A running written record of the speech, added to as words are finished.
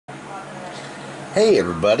Hey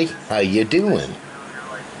everybody, how you doing?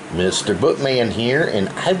 Mr. Bookman here, and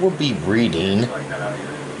I will be reading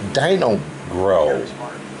Dino-Gro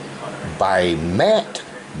by Matt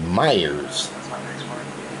Myers.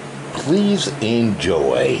 Please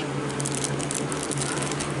enjoy.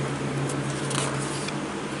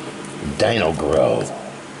 Dino-Gro.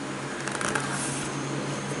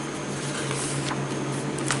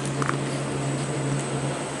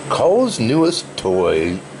 Cole's newest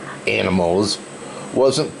toy animals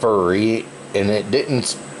wasn't furry and it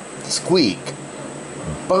didn't squeak,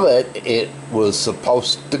 but it was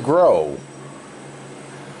supposed to grow.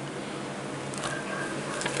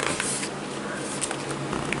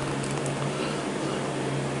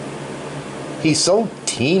 He's so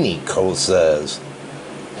teeny, Cole says.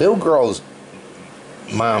 He'll grow,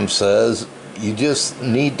 Mom says. You just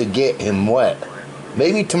need to get him wet.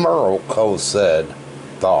 Maybe tomorrow, Cole said.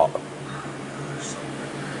 Thought.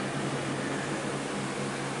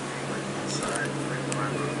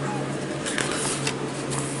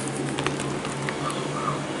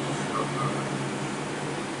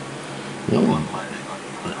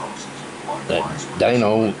 That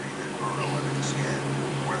dino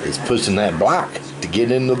is pushing that block to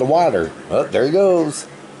get into the water. Oh, there he goes.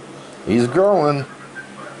 He's growing.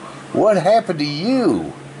 What happened to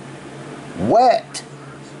you? Wet.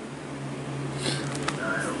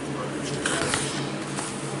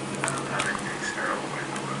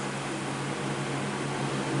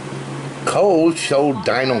 Cole showed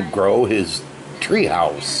Dino-Gro his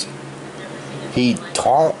treehouse. He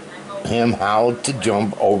taught him how to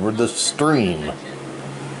jump over the stream.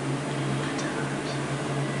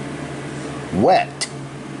 Wet.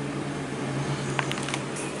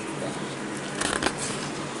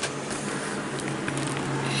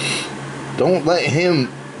 Don't let him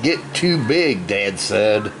get too big, Dad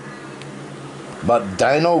said. But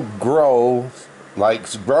Dino-Gro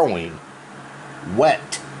likes growing.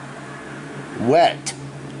 Wet. Wet.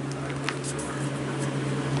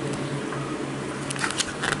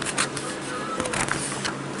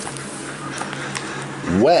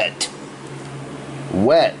 Wet.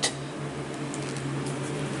 Wet.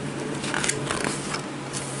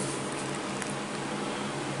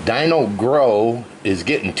 Dino-Gro is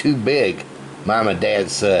getting too big, Mom and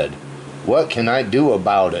Dad said. What can I do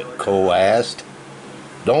about it? Cole asked.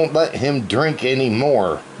 Don't let him drink any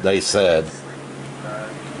more, they said.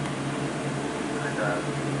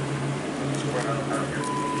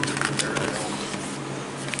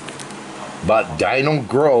 But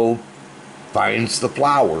Dino-Gro finds the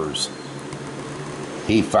flowers.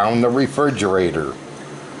 He found the refrigerator.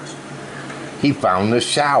 He found the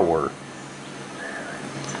shower.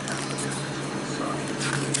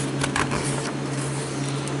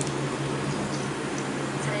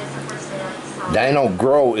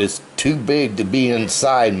 Dino-Gro is too big to be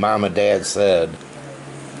inside, Mom and Dad said.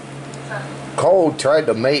 Cole tried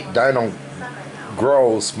to make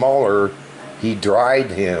Dino-Gro smaller. He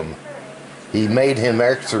dried him. He made him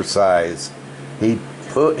exercise. He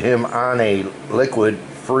put him on a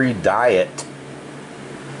liquid-free diet.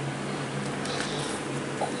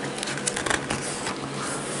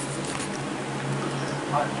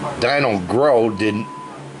 Dino-Gro didn't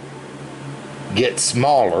get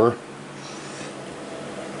smaller,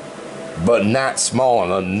 but not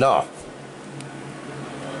small enough.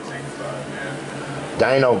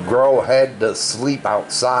 Dino-Gro had to sleep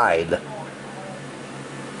outside.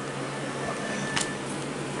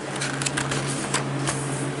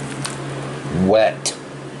 Wet.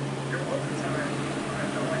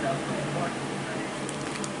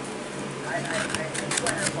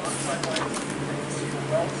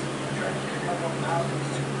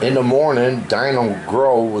 In the morning,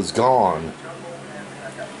 Dino-Gro was gone.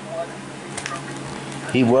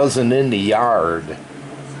 He wasn't in the yard.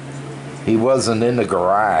 He wasn't in the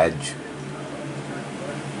garage.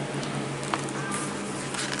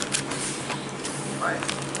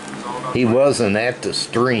 He wasn't at the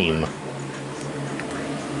stream.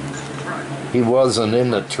 He wasn't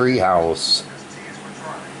in the treehouse.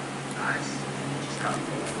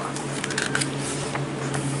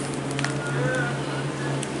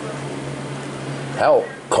 Help,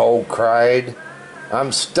 Cole cried.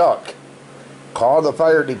 I'm stuck. Call the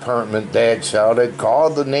fire department, Dad shouted. Call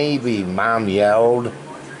the Navy, Mom yelled.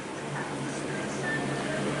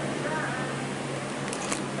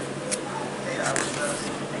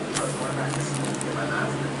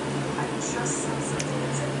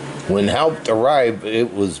 When help arrived,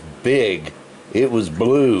 it was big. It was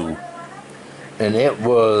blue. And it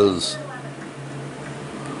was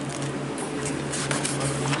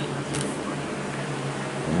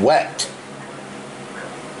wet.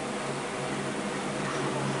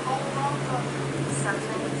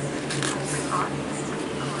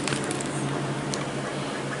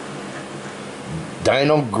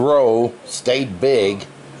 Dino-Gro stayed big,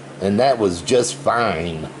 and that was just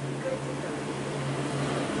fine.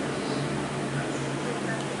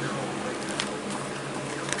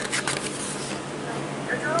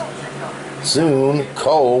 Soon,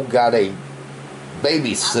 Cole got a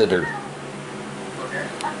babysitter.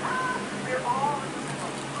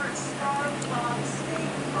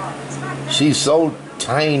 She's so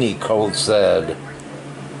tiny, Cole said.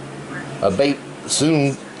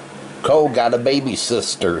 Soon, Cole got a baby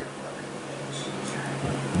sister.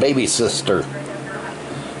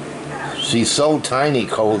 She's so tiny,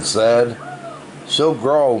 Cole said. She'll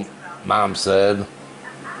grow, Mom said.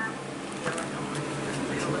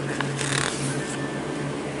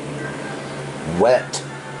 Wet.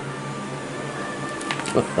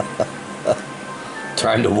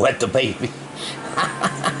 Trying to wet the baby.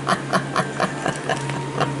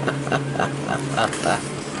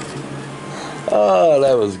 Oh,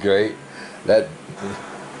 that was great. That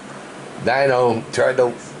Dino tried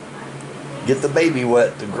to get the baby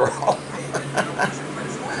wet to grow.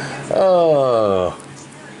 Oh.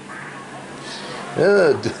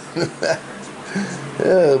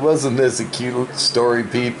 Wasn't this a cute story,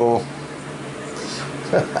 people?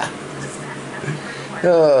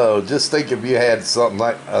 Oh, just think if you had something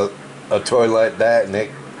like a toy like that and it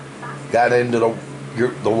got into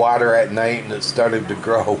the water at night and it started to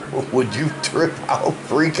grow. Would you trip out,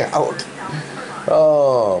 freak out?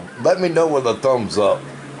 Oh, let me know with a thumbs up.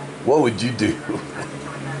 What would you do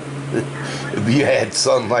if you had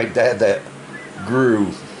something like that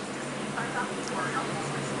grew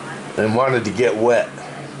and wanted to get wet?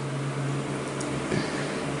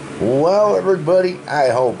 Well, everybody, I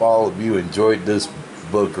hope all of you enjoyed this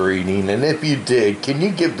book reading, and if you did, can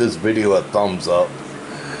you give this video a thumbs up?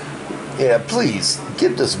 Yeah, please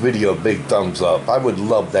give this video a big thumbs up. I would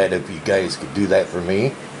love that if you guys could do that for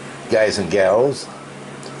me, guys and gals.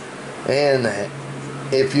 And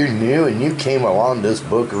if you're new and you came along this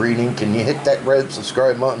book reading, can you hit that red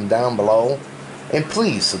subscribe button down below? And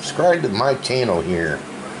please subscribe to my channel here.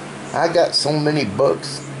 I got so many book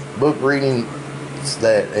reading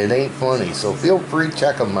that it ain't funny, so feel free to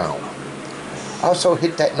check them out. Also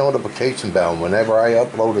hit that notification bell. Whenever I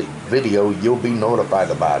upload a video, you'll be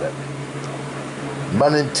notified about it.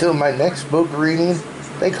 But until my next book reading,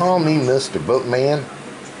 they call me Mr. Bookman,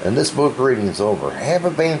 and this book reading is over. Have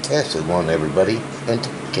a fantastic one, everybody, and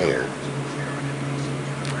take care.